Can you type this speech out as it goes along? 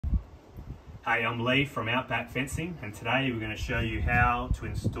Hey, I'm Lee from Outback Fencing, and today we're going to show you how to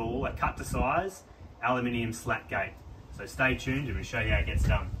install a cut to size aluminium slat gate. So stay tuned and we'll show you how it gets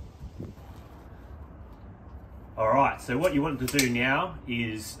done. Alright, so what you want to do now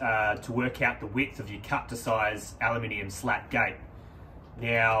is to work out the width of your cut to size aluminium slat gate.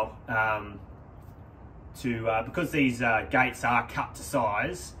 Now, because these gates are cut to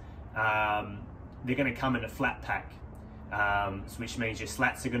size, they're going to come in a flat pack. Which means your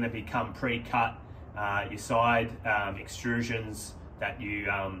slats are going to become pre-cut, your side extrusions that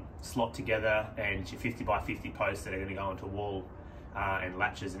you slot together, and your 50 by 50 posts that are going to go onto wall and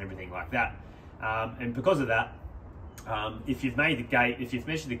latches and everything like that. And because of that, if you've measured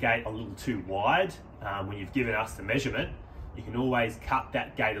the gate a little too wide when you've given us the measurement, you can always cut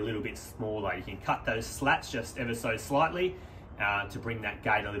that gate a little bit smaller. You can cut those slats just ever so slightly to bring that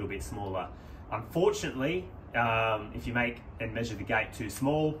gate a little bit smaller. Unfortunately, if you make and measure the gate too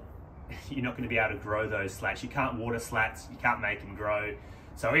small, you're not going to be able to grow those slats. You can't water slats, you can't make them grow.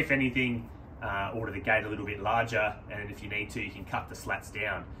 So if anything, order the gate a little bit larger, and if you need to, you can cut the slats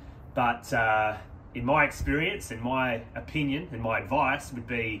down. But in my experience, in my opinion, and my advice would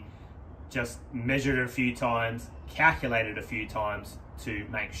be just measure it a few times, calculate it a few times to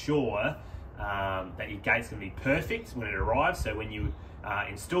make sure that your gate's going to be perfect when it arrives. So when you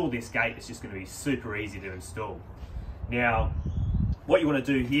install this gate, it's just going to be super easy to install. Now, what you want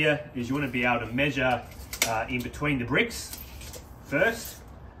to do here is you want to be able to measure in between the bricks first.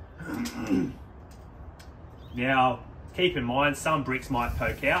 Now, keep in mind, some bricks might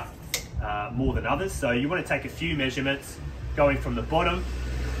poke out more than others, so you want to take a few measurements going from the bottom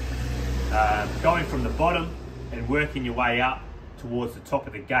and working your way up towards the top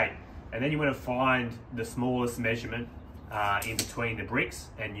of the gate. And then you want to find the smallest measurement in between the bricks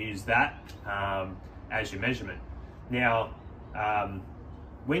and use that as your measurement. Now,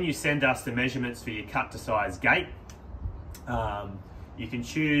 when you send us the measurements for your cut to size gate, you can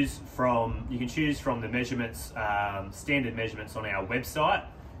choose from the measurements, standard measurements on our website.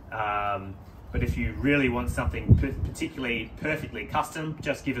 But if you really want something particularly perfectly custom,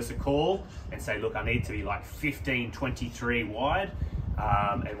 just give us a call and say, look, I need to be like 1523 wide,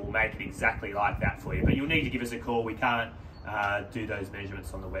 and we'll make it exactly like that for you. But you'll need to give us a call. We can't do those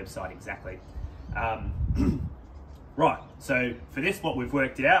measurements on the website exactly. Right, so for this, what we've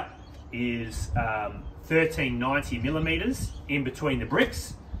worked out is 1390 millimeters in between the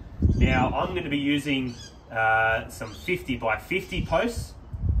bricks. Now, I'm going to be using some 50 by 50 posts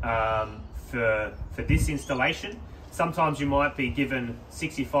for this installation. Sometimes you might be given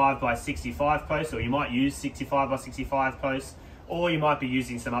 65 by 65 posts, or you might use 65 by 65 posts, or you might be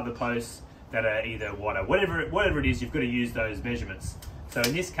using some other posts that are either wider. Whatever it is, you've got to use those measurements. So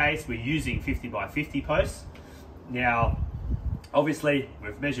in this case, we're using 50 by 50 posts. Now, obviously,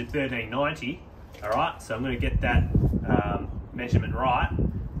 we've measured 1390, all right? So I'm going to get that measurement right.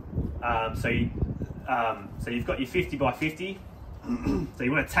 So you've got your 50 by 50. So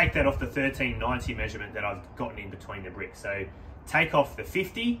you want to take that off the 1390 measurement that I've gotten in between the bricks. So take off the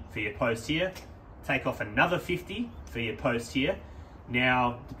 50 for your post here, take off another 50 for your post here.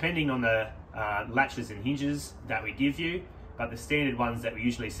 Now, depending on the latches and hinges that we give you, but the standard ones that we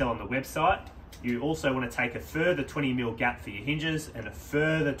usually sell on the website, you also want to take a further 20mm gap for your hinges and a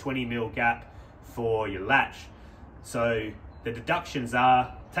further 20mm gap for your latch. So the deductions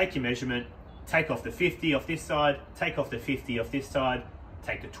are, take your measurement, take off the 50 off this side, take off the 50 off this side,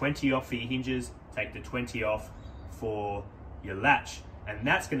 take the 20 off for your hinges, take the 20 off for your latch. And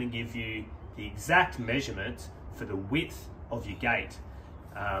that's going to give you the exact measurement for the width of your gate.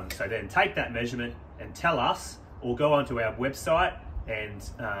 So then take that measurement and tell us, or go onto our website and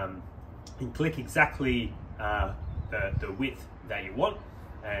click exactly the width that you want,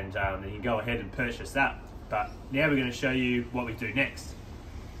 and then you can go ahead and purchase that. But now we're going to show you what we do next.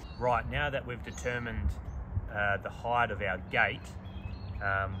 Right, now that we've determined the height of our gate,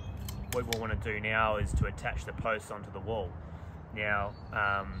 what we'll want to do now is to attach the posts onto the wall. Now,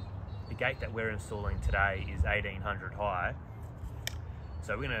 the gate that we're installing today is 1800 high,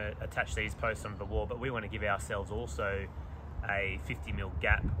 so we're going to attach these posts onto the wall, but we want to give ourselves also a 50mm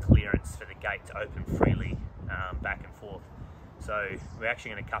gap clearance for the gate to open freely back and forth. So we're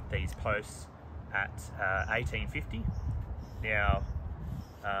actually going to cut these posts at 1850. Now,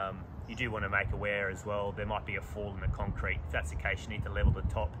 you do want to make aware as well, there might be a fall in the concrete. If that's the case, you need to level the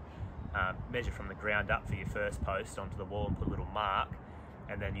top, measure from the ground up for your first post onto the wall and put a little mark,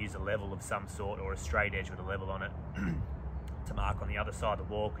 and then use a level of some sort or a straight edge with a level on it to mark on the other side of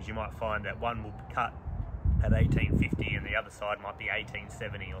the wall, because you might find that one will cut at 1850 and the other side might be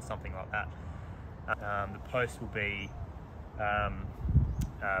 1870 or something like that. The post will be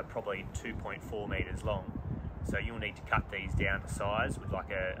probably 2.4 meters long. So you'll need to cut these down to size with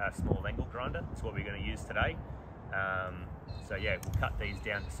like a small angle grinder. That's what we're going to use today. So yeah, we'll cut these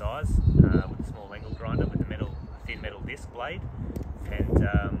down to size with a small angle grinder with the thin metal disc blade, and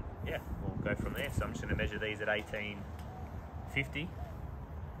yeah, we'll go from there. So I'm just going to measure these at 1850,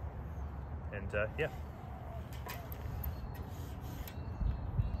 and yeah.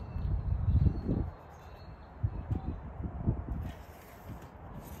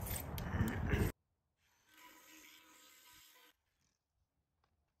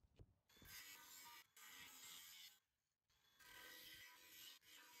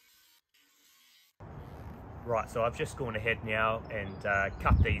 Right, so I've just gone ahead now and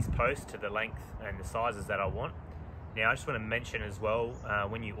cut these posts to the length and the sizes that I want. Now I just want to mention as well,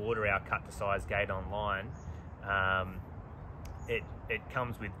 when you order our cut to size gate online, it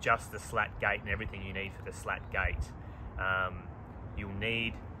comes with just the slat gate and everything you need for the slat gate. You'll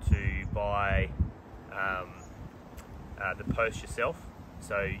need to buy the post yourself,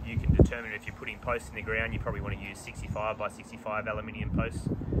 so you can determine if you're putting posts in the ground. You probably want to use 65 by 65 aluminium posts.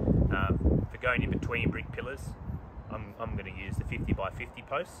 For going in between brick pillars, I'm going to use the 50 by 50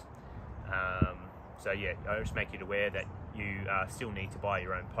 posts. So yeah, I just make you aware that you still need to buy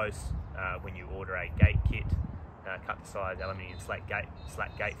your own posts when you order a gate kit, cut to size aluminium slat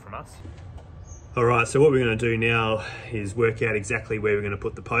gate from us. Alright, so what we're going to do now is work out exactly where we're going to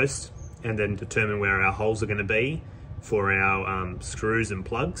put the post, and then determine where our holes are going to be for our screws and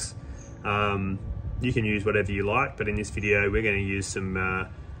plugs. You can use whatever you like, but in this video we're going to use some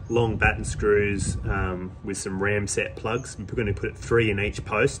long batten screws with some ram set plugs. We're going to put 3 in each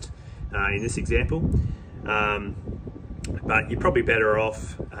post in this example, but you're probably better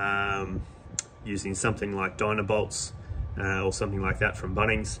off using something like Dynabolts or something like that from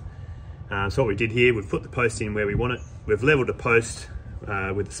Bunnings. So what we did here, we've put the post in where we want it. We've leveled the post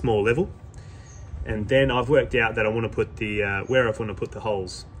with a small level, and then I've worked out that I want to put the where I want to put the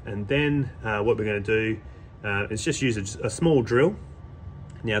holes. And then what we're going to do is just use a small drill.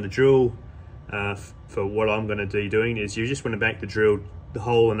 Now the drill for what I'm going to be doing is you just want to make the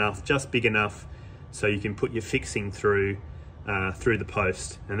hole enough, just big enough, so you can put your fixing through the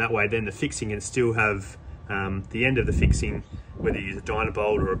post, and that way then the fixing can still have the end of the fixing, whether you use a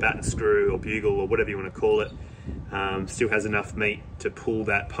Dynabolt or a batten screw or bugle or whatever you want to call it, still has enough meat to pull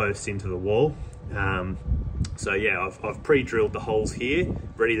that post into the wall. So yeah, I've pre-drilled the holes here,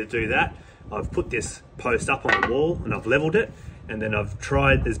 ready to do that. I've put this post up on the wall and I've leveled it, and then I've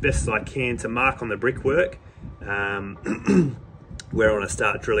tried as best as I can to mark on the brickwork where I want to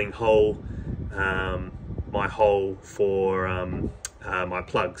start drilling my hole for my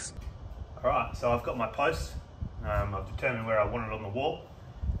plugs. Alright, so I've got my post. I've determined where I want it on the wall.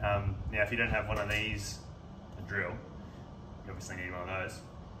 Now if you don't have one of these, a drill, you obviously need one of those.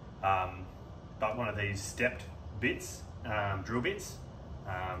 But one of these stepped bits, drill bits,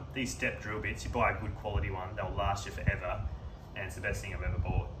 these stepped drill bits, you buy a good quality one, they'll last you forever, and it's the best thing I've ever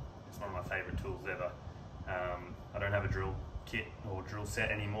bought. It's one of my favourite tools ever. I don't have a drill kit or drill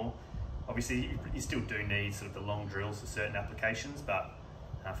set anymore. Obviously you still do need sort of the long drills for certain applications, but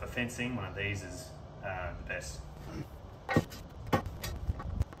for fencing, one of these is the best.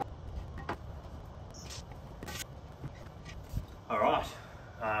 Alright,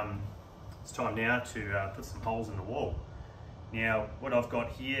 it's time now to put some holes in the wall. Now what I've got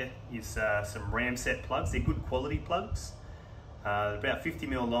here is some ram set plugs. They're good quality plugs. They're about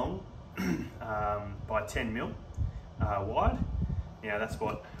 50mm long by 10mm wide. Now that's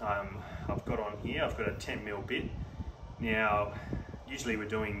what I've got on here. I've got a 10mm bit. Now usually we're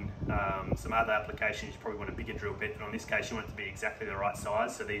doing some other applications, you probably want a bigger drill bit, but on this case you want it to be exactly the right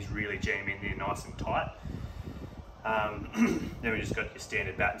size, so these really jam in there nice and tight. Then we just got your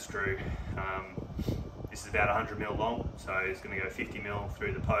standard batten screw. This is about 100mm long, so it's going to go 50mm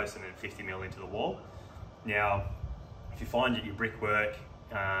through the post and then 50mm into the wall. Now if you find that your brickwork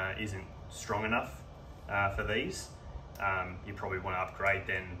isn't strong enough for these, you probably want to upgrade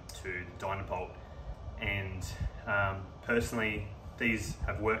then to the Dynabolt. And personally, these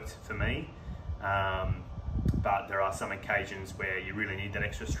have worked for me, but there are some occasions where you really need that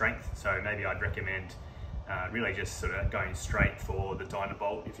extra strength, so maybe I'd recommend really just sort of going straight for the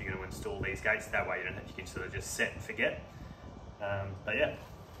Dynabolt if you're going to install these gates. That way you can sort of just set and forget. But yeah.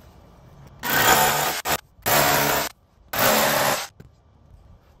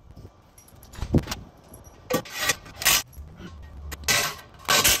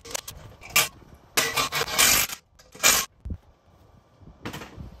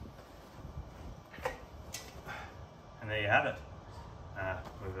 And there you have it.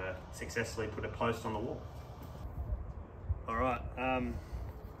 We've successfully put a post on the wall. All right,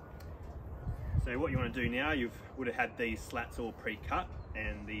 So what you want to do now, you would have had these slats all pre-cut,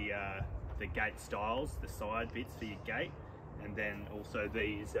 and the gate styles, the side bits for your gate, and then also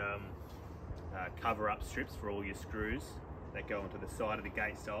these cover-up strips for all your screws that go onto the side of the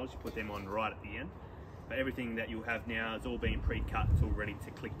gate styles. You put them on right at the end. But everything that you'll have now is all been pre-cut, it's all ready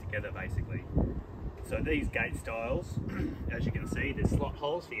to click together basically. So these gate styles, as you can see, there's slot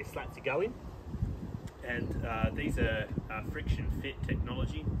holes for your slat to go in, and these are friction fit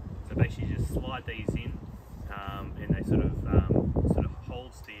technology. So basically you just slide these in, and they sort of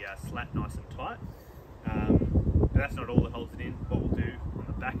holds the slat nice and tight. But that's not all that holds it in. What we'll do on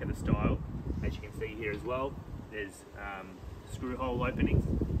the back of the style, as you can see here as well, there's screw hole openings,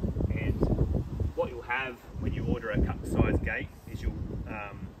 and what you'll have when you order a cut size gate is you'll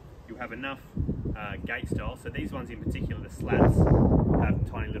have enough gate style. So these ones in particular, the slats, have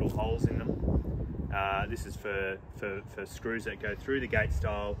tiny little holes in them. This is for screws that go through the gate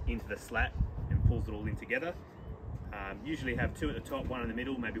style into the slat and pulls it all in together. Usually have two at the top, one in the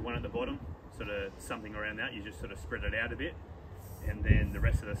middle, maybe one at the bottom, sort of something around that. You just sort of spread it out a bit, and then the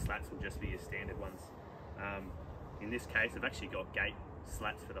rest of the slats will just be your standard ones. In this case, I've actually got gate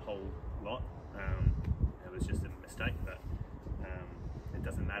slats for the whole lot. It was just a mistake, but it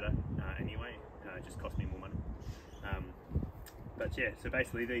doesn't matter anyway. It just cost me more money. But yeah, so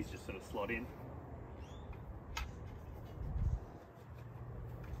basically these just sort of slot in.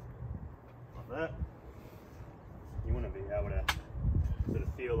 Like that. You want to be able to sort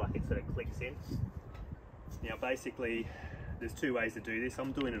of feel like it sort of clicks in. Now basically, there's two ways to do this.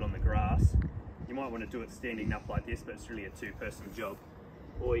 I'm doing it on the grass. You might want to do it standing up like this, but it's really a two-person job.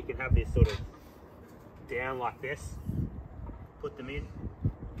 Or you can have this sort of down like this, put them in,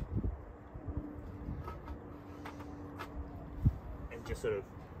 and just sort of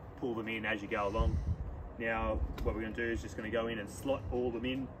pull them in as you go along. Now what we're going to do is just going to go in and slot all them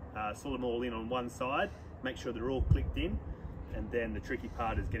in, slot them all in on one side, make sure they're all clicked in, and then the tricky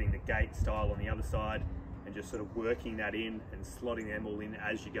part is getting the gate style on the other side and just sort of working that in and slotting them all in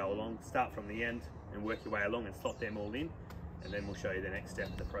as you go along. Start from the end and work your way along and slot them all in, and then we'll show you the next step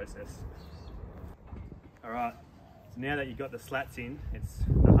of the process. Alright, so now that you've got the slats in, it's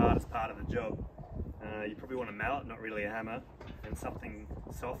the hardest part of the job. You probably want a mallet, not really a hammer, and something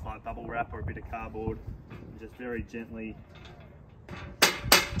soft like bubble wrap or a bit of cardboard, and just very gently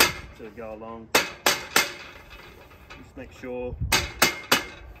sort of go along. Just make sure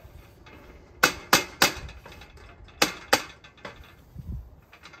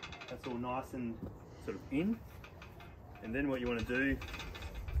that's all nice and sort of in. And then what you want to do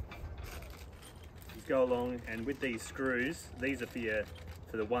is go along, and with these screws, these are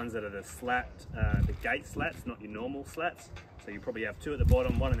for the ones that are the slat, the gate slats, not your normal slats. So you probably have two at the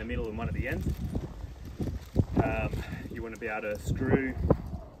bottom, one in the middle and one at the end. You want to be able to screw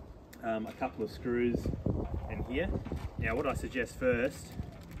a couple of screws in here. Now what I suggest first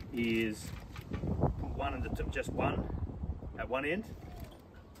is put one in the top, just one at one end,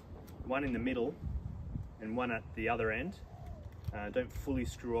 one in the middle, and one at the other end. Don't fully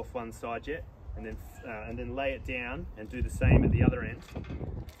screw off one side yet, and then lay it down and do the same at the other end.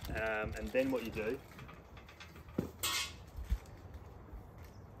 And then what you do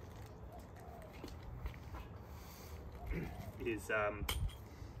is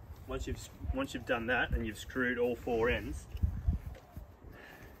once you've done that and you've screwed all four ends,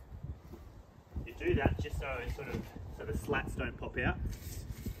 you do that just so the slats don't pop out.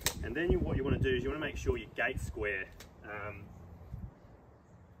 And then what you want to do is you want to make sure your gate's square.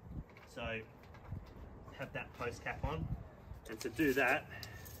 So have that post cap on, and to do that,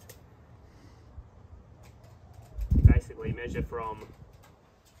 you basically measure from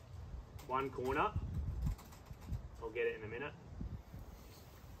one corner. I'll get it in a minute.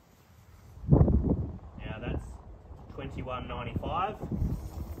 Now that's 21.95.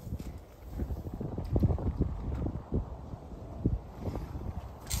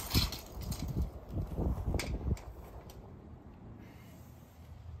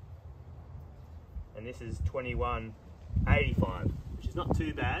 And this is 21.85, which is not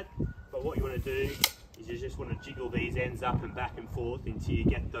too bad, but what you want to do is you just want to jiggle these ends up and back and forth until you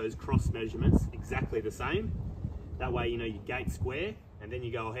get those cross measurements exactly the same. That way you know your gate's square, and then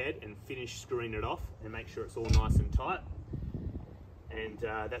you go ahead and finish screwing it off and make sure it's all nice and tight. And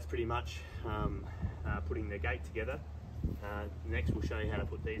that's pretty much putting the gate together. Next we'll show you how to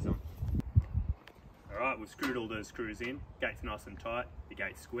put these on. Alright, we've screwed all those screws in, gate's nice and tight, the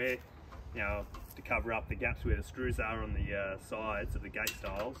gate's square. Now, to cover up the gaps where the screws are on the sides of the gate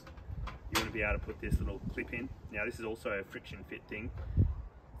styles, you want to be able to put this little clip in. Now this is also a friction fit thing.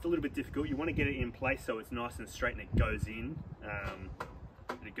 It's a little bit difficult. You want to get it in place so it's nice and straight and it goes in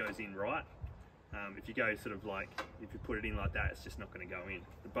right. If you go sort of like, if you put it in like that, it's just not going to go in.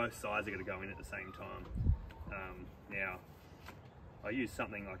 Both sides are going to go in at the same time. Now, I use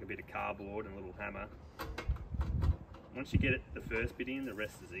something like a bit of cardboard and a little hammer. Once you get it, the first bit in, the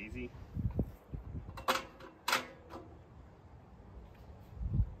rest is easy.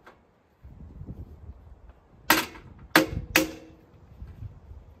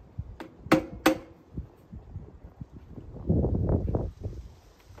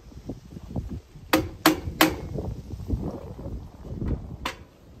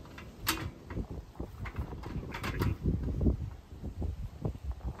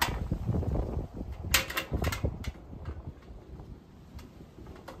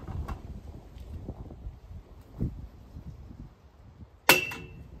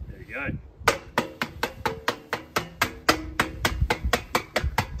 Go.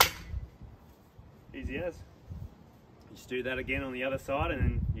 Easy as. Just do that again on the other side and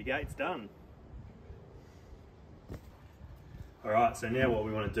then your gate's done. Alright, so now what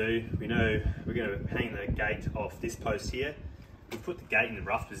we want to do, we know we're going to hang the gate off this post here. We've put the gate in the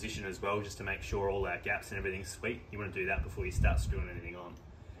rough position as well, just to make sure all our gaps and everything's sweet. You want to do that before you start screwing anything on.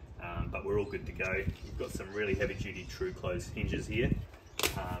 But we're all good to go. We've got some really heavy duty true close hinges here.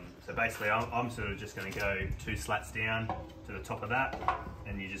 So basically I'm sort of just going to go 2 slats down to the top of that,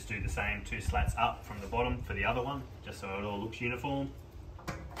 and you just do the same 2 slats up from the bottom for the other one, just so it all looks uniform.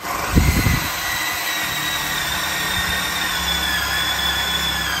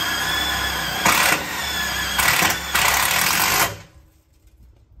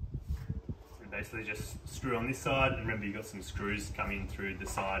 And basically just screw on this side, and remember you've got some screws coming through the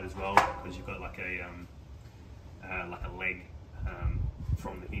side as well, because you've got like a leg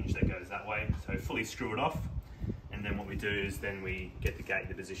from the hinge that goes that way. So fully screw it off, and then what we do is then we get the gate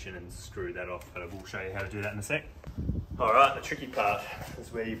into position and screw that off, but I will show you how to do that in a sec. Alright, the tricky part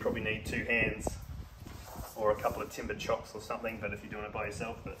is where you probably need 2 hands or a couple of timber chocks or something, but if you're doing it by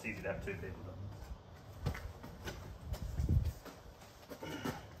yourself, but it's easy to have 2 people.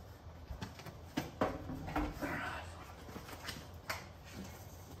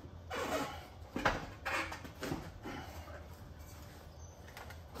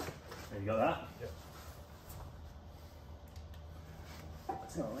 You got that? Yep.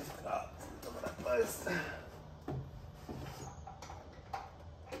 So let's lift it up to the top of that post.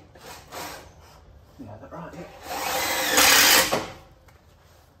 You have that right, yeah.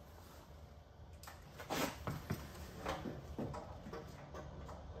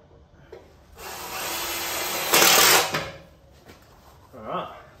 Alright.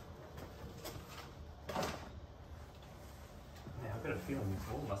 Now I've got a feeling this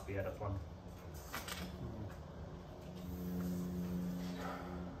wall must be out of one.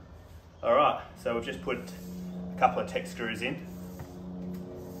 Alright, so we've just put a couple of Tech screws in.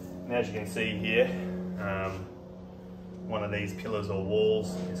 And as you can see here, one of these pillars or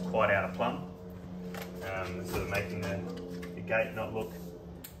walls is quite out of plumb. Sort of making the gate not look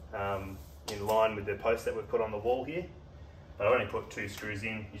in line with the post that we've put on the wall here. But I only put 2 screws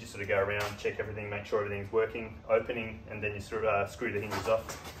in. You just sort of go around, check everything, make sure everything's working, opening, and then you sort of screw the hinges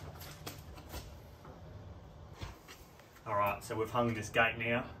off. Alright, so we've hung this gate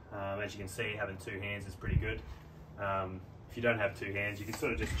now. As you can see, having 2 hands is pretty good. If you don't have 2 hands, you can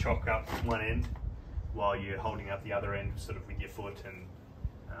sort of just chock up one end while you're holding up the other end sort of with your foot and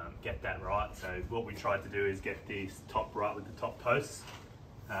get that right. So what we tried to do is get this top right with the top posts,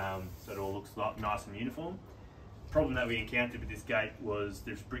 so it all looks nice and uniform. The problem that we encountered with this gate was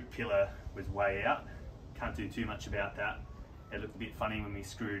this brick pillar was way out. Can't do too much about that. It looked a bit funny when we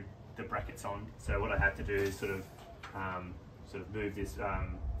screwed the brackets on. So what I had to do is sort of move this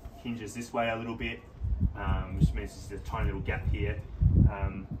hinges this way a little bit, which means there's a tiny little gap here,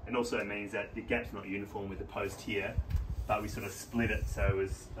 and also it means that the gap's not uniform with the post here, but we sort of split it, so it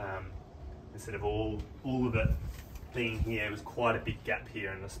was instead of all of it being here, it was quite a big gap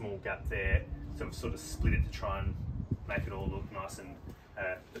here and a small gap there, so we've sort of split it to try and make it all look nice and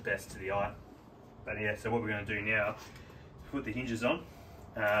the best to the eye. But yeah, so what we're going to do now is put the hinges on,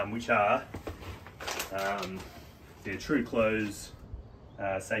 which are they're true close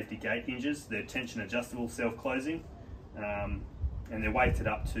safety gate hinges. They're tension adjustable, self-closing, and they're weighted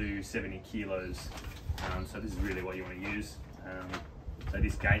up to 70 kilos. So this is really what you want to use. So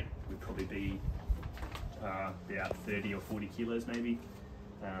this gate would probably be about 30 or 40 kilos maybe.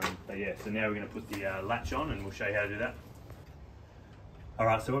 But yeah, so now we're going to put the latch on and we'll show you how to do that.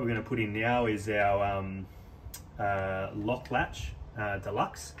 Alright, so what we're going to put in now is our lock latch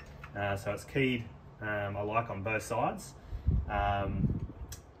deluxe. So it's keyed, I like, on both sides.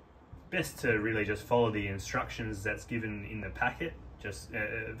 Best to really just follow the instructions that's given in the packet, just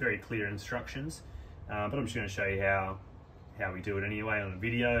very clear instructions. But I'm just going to show you how we do it anyway on the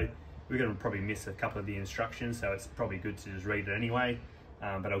video. We're going to probably miss a couple of the instructions, so it's probably good to just read it anyway.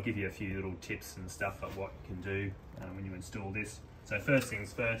 But I'll give you a few little tips and stuff of what you can do when you install this. So first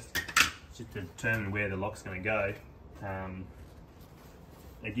things first, just to determine where the lock's going to go.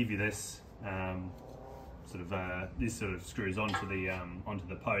 They give you this this sort of screws onto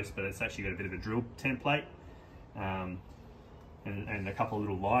the post, but it's actually got a bit of a drill template and a couple of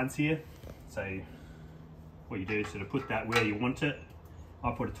little lines here. So what you do is sort of put that where you want it.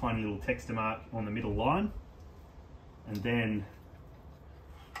 I put a tiny little texture mark on the middle line, and then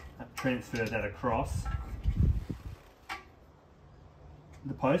transfer that across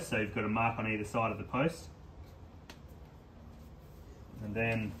the post, so you've got a mark on either side of the post. And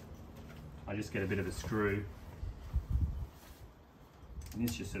then I just get a bit of a screw, and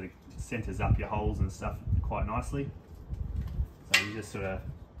this just sort of centers up your holes and stuff quite nicely. So you just sort of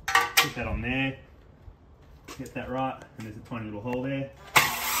put that on there, get that right, and there's a tiny little hole there.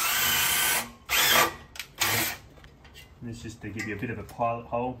 And it's just to give you a bit of a pilot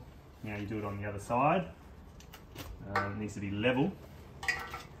hole. Now you do it on the other side. It needs to be level.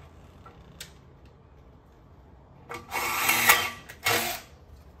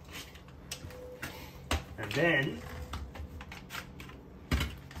 And then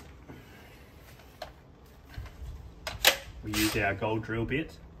we use our gold drill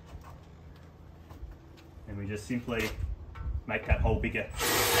bit, and we just simply make that hole bigger.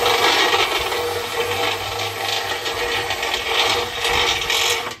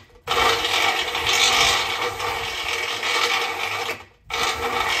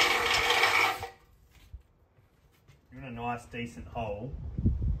 You're in a nice decent hole.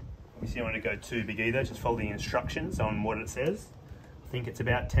 Obviously you don't want to go too big either, just follow the instructions on what it says. I think it's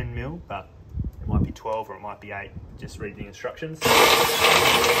about 10 mil, but it might be 12 or it might be 8. Just read the instructions.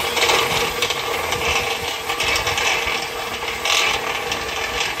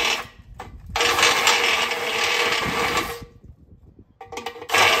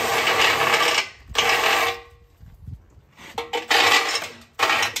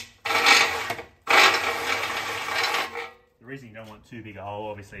 The reason you don't want too big a hole,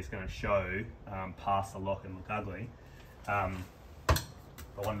 obviously it's going to show past the lock and look ugly.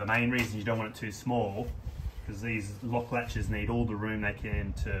 But one of the main reasons you don't want it too small, because these lock latches need all the room they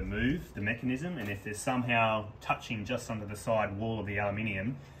can to move the mechanism, and if they're somehow touching just under the side wall of the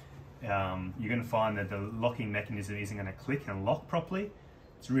aluminium, you're going to find that the locking mechanism isn't going to click and lock properly.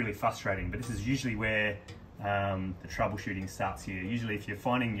 It's really frustrating, but this is usually where the troubleshooting starts here. Usually if you're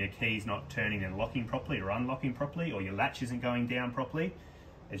finding your keys not turning and locking properly or unlocking properly, or your latch isn't going down properly,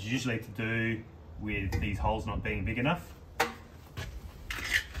 it's usually to do with these holes not being big enough.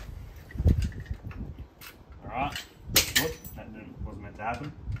 Alright, whoop, that wasn't meant to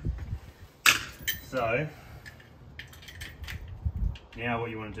happen. So, now what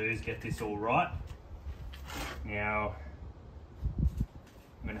you want to do is get this all right. Now,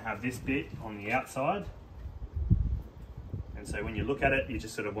 I'm going to have this bit on the outside. And so when you look at it, you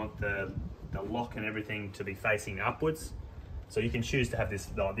just sort of want the lock and everything to be facing upwards. So you can choose to have this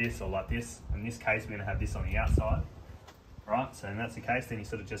like this or like this. In this case, we're going to have this on the outside. Right, so if that's the case, then you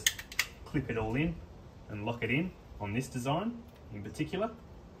sort of just clip it all in and lock it in on this design in particular.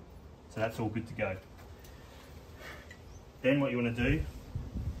 So that's all good to go. Then what you want to do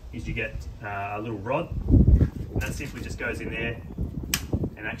is you get a little rod, and that simply just goes in there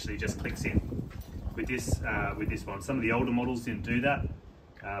and actually just clicks in. With this one, some of the older models didn't do that,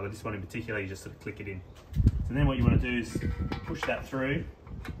 but this one in particular, you just sort of click it in. So then what you want to do is push that through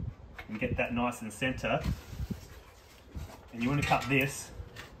and get that nice and center, and you want to cut this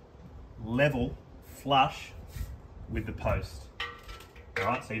level flush with the post.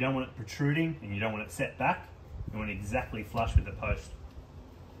 Alright, so you don't want it protruding and you don't want it set back. You want it exactly flush with the post.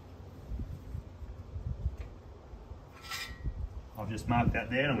 I've just marked that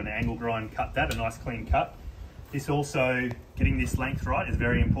there, and I'm going to angle grind cut that, a nice clean cut. This also, getting this length right is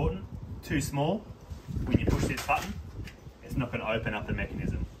very important. Too small, when you push this button, it's not going to open up the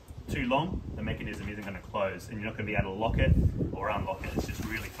mechanism. Too long, the mechanism isn't going to close, and you're not going to be able to lock it or unlock it. It's just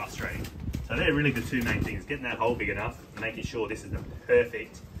really frustrating. So they're really the two main things: getting that hole big enough and making sure this is the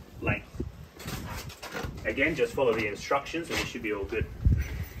perfect length. Again, just follow the instructions and it should be all good.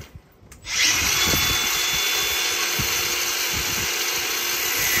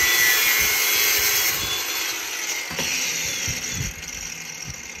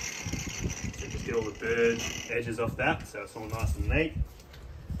 So just get all the bird edges off that so it's all nice and neat.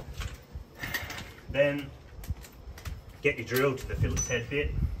 Then get your drill to the Phillips head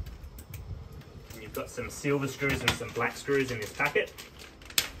bit. And you You've got some silver screws and some black screws in this packet.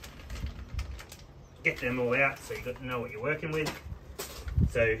 Get them all out so you've got to know what you're working with.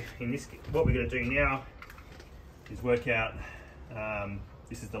 So in this, what we're going to do now is work out,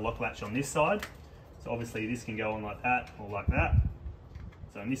 this is the lock latch on this side. So obviously this can go on like that or like that.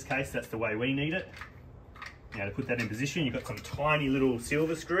 So in this case, that's the way we need it. Now to put that in position, you've got some tiny little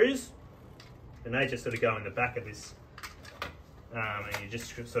silver screws, and they just sort of go in the back of this, and you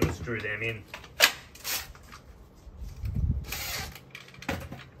just sort of screw them in.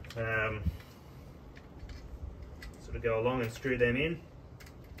 Sort of go along and screw them in.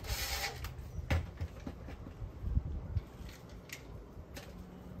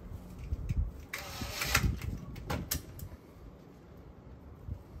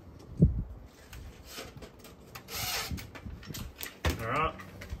 Alright,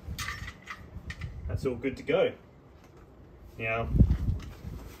 that's all good to go. Now,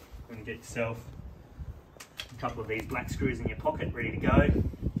 you can get yourself a couple of these black screws in your pocket ready to go.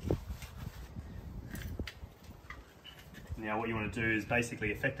 Now what you want to do is basically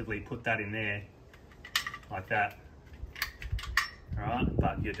effectively put that in there like that. Alright,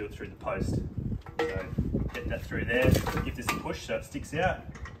 but you do it through the post. So get that through there, give this a push so it sticks out,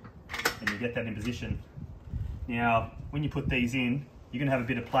 and you get that in position. Now when you put these in, you're going to have a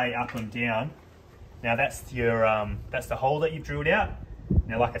bit of play up and down. Now that's your that's the hole that you've drilled out.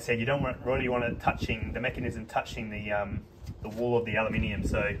 Now like I said, you don't really want it touching, the mechanism touching the wall of the aluminium.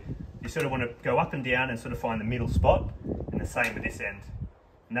 So you sort of want to go up and down and sort of find the middle spot, and the same with this end.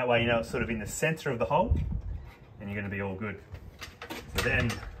 And that way you know it's sort of in the center of the hole, and you're going to be all good. So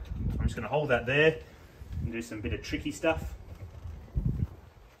then I'm just going to hold that there and do some bit of tricky stuff.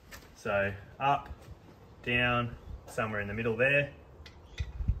 So up, down, somewhere in the middle there.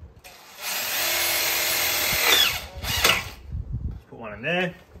 Put one in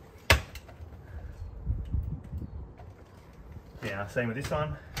there. Now same with this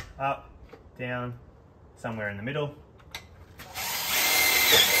one. Up, down, somewhere in the middle.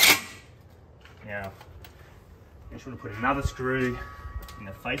 Now, I just want to put another screw in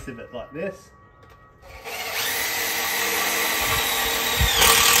the face of it like this.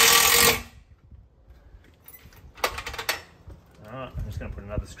 Alright, I'm just going to put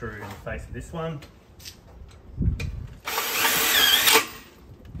another screw in the face of this one.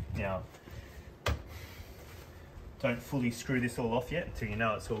 Now, don't fully screw this all off yet until you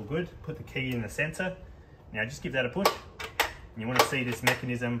know it's all good. Put the key in the center. Now just give that a push. And you want to see this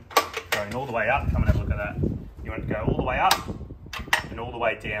mechanism going all the way up. Come and have a look at that. You want it to go all the way up and all the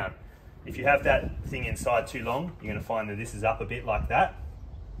way down. If you have that thing inside too long, you're going to find that this is up a bit like that,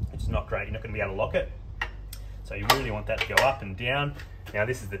 which is not great. You're not going to be able to lock it. So you really want that to go up and down. Now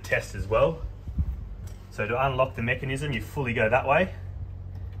this is the test as well. So to unlock the mechanism, you fully go that way.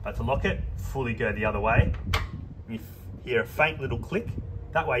 But to lock it, fully go the other way. You hear a faint little click.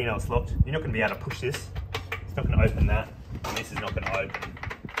 That way you know it's locked. You're not going to be able to push this. It's not going to open that, and this is not going to open.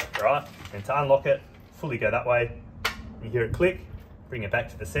 Alright, and to unlock it, fully go that way. You hear it click, bring it back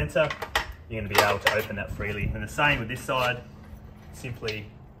to the center. You're going to be able to open that freely. And the same with this side. Simply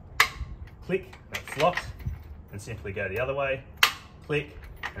click, and it's locked. And simply go the other way, click,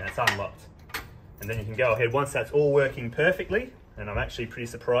 and it's unlocked. And then you can go ahead, once that's all working perfectly, and I'm actually pretty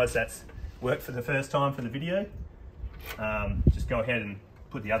surprised that's worked for the first time for the video. Just go ahead and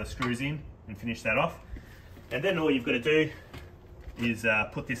put the other screws in and finish that off. And then all you've got to do is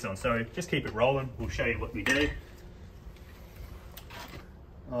put this on. So just keep it rolling. We'll show you what we do.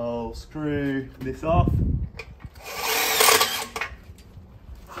 I'll screw this off.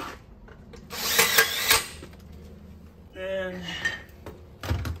 And a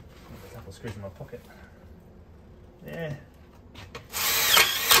couple of screws in my pocket. Yeah.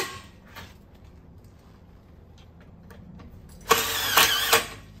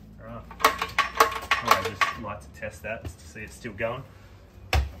 Like to test that just to see it's still going.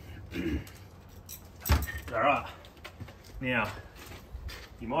 Alright, now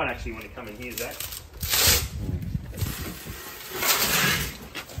you might actually want to come in here, Zach.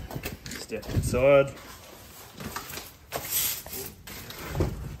 Step inside.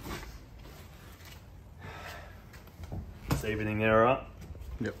 See everything there alright?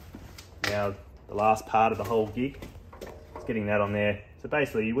 Yep. Now the last part of the whole gig is getting that on there. So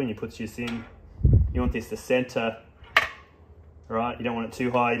basically when you put this in, you want this to center, right? You don't want it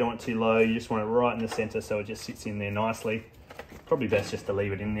too high, you don't want it too low, you just want it right in the center so it just sits in there nicely. Probably best just to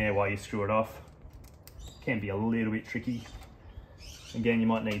leave it in there while you screw it off. Can be a little bit tricky. Again, you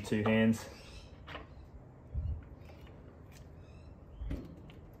might need two hands.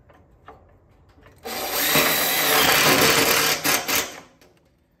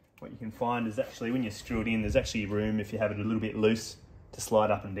 What you can find is actually when you screw it in, there's actually room, if you have it a little bit loose, to slide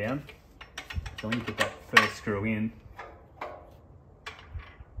up and down. So when you put that first screw in,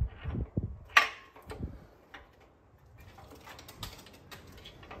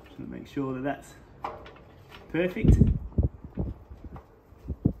 just make sure that that's perfect.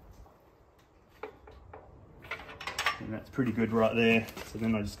 And that's pretty good right there. So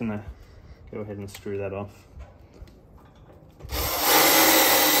then I'm just gonna go ahead and screw that off.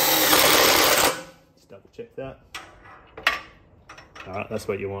 Just double check that. All right, that's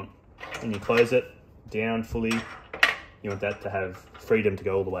what you want. When you close it down fully, you want that to have freedom to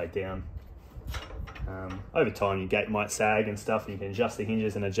go all the way down. Over time, your gate might sag and stuff, and you can adjust the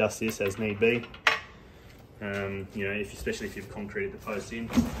hinges and adjust this as need be. You know, especially if you've concreted the posts in.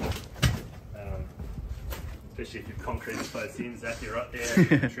 Especially if you've concreted the posts in, Zach, you're up there, you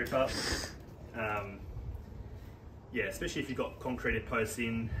can trip up. Yeah, especially if you've got concreted posts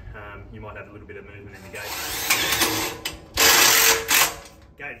in, you might have a little bit of movement in the gate.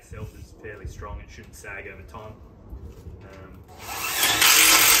 The gate itself is fairly strong, it shouldn't sag over time.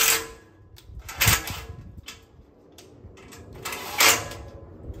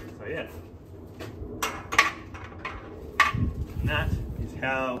 So yeah, and that is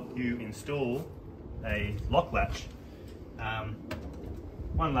how you install a lock latch.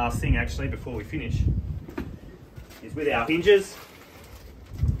 One last thing actually before we finish is with our hinges.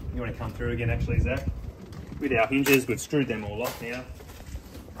 You want to come through again actually, Zach? With our hinges, we've screwed them all off now.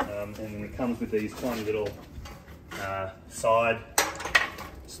 And then it comes with these tiny little side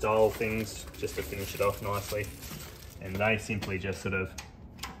style things just to finish it off nicely. And they simply just sort of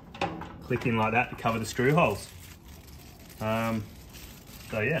click in like that to cover the screw holes.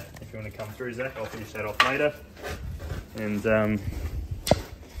 So yeah, if you want to come through, Zach, I'll finish that off later. And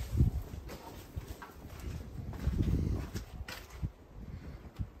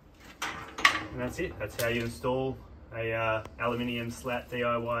that's it. That's how you install a aluminium slat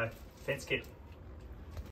DIY fence kit.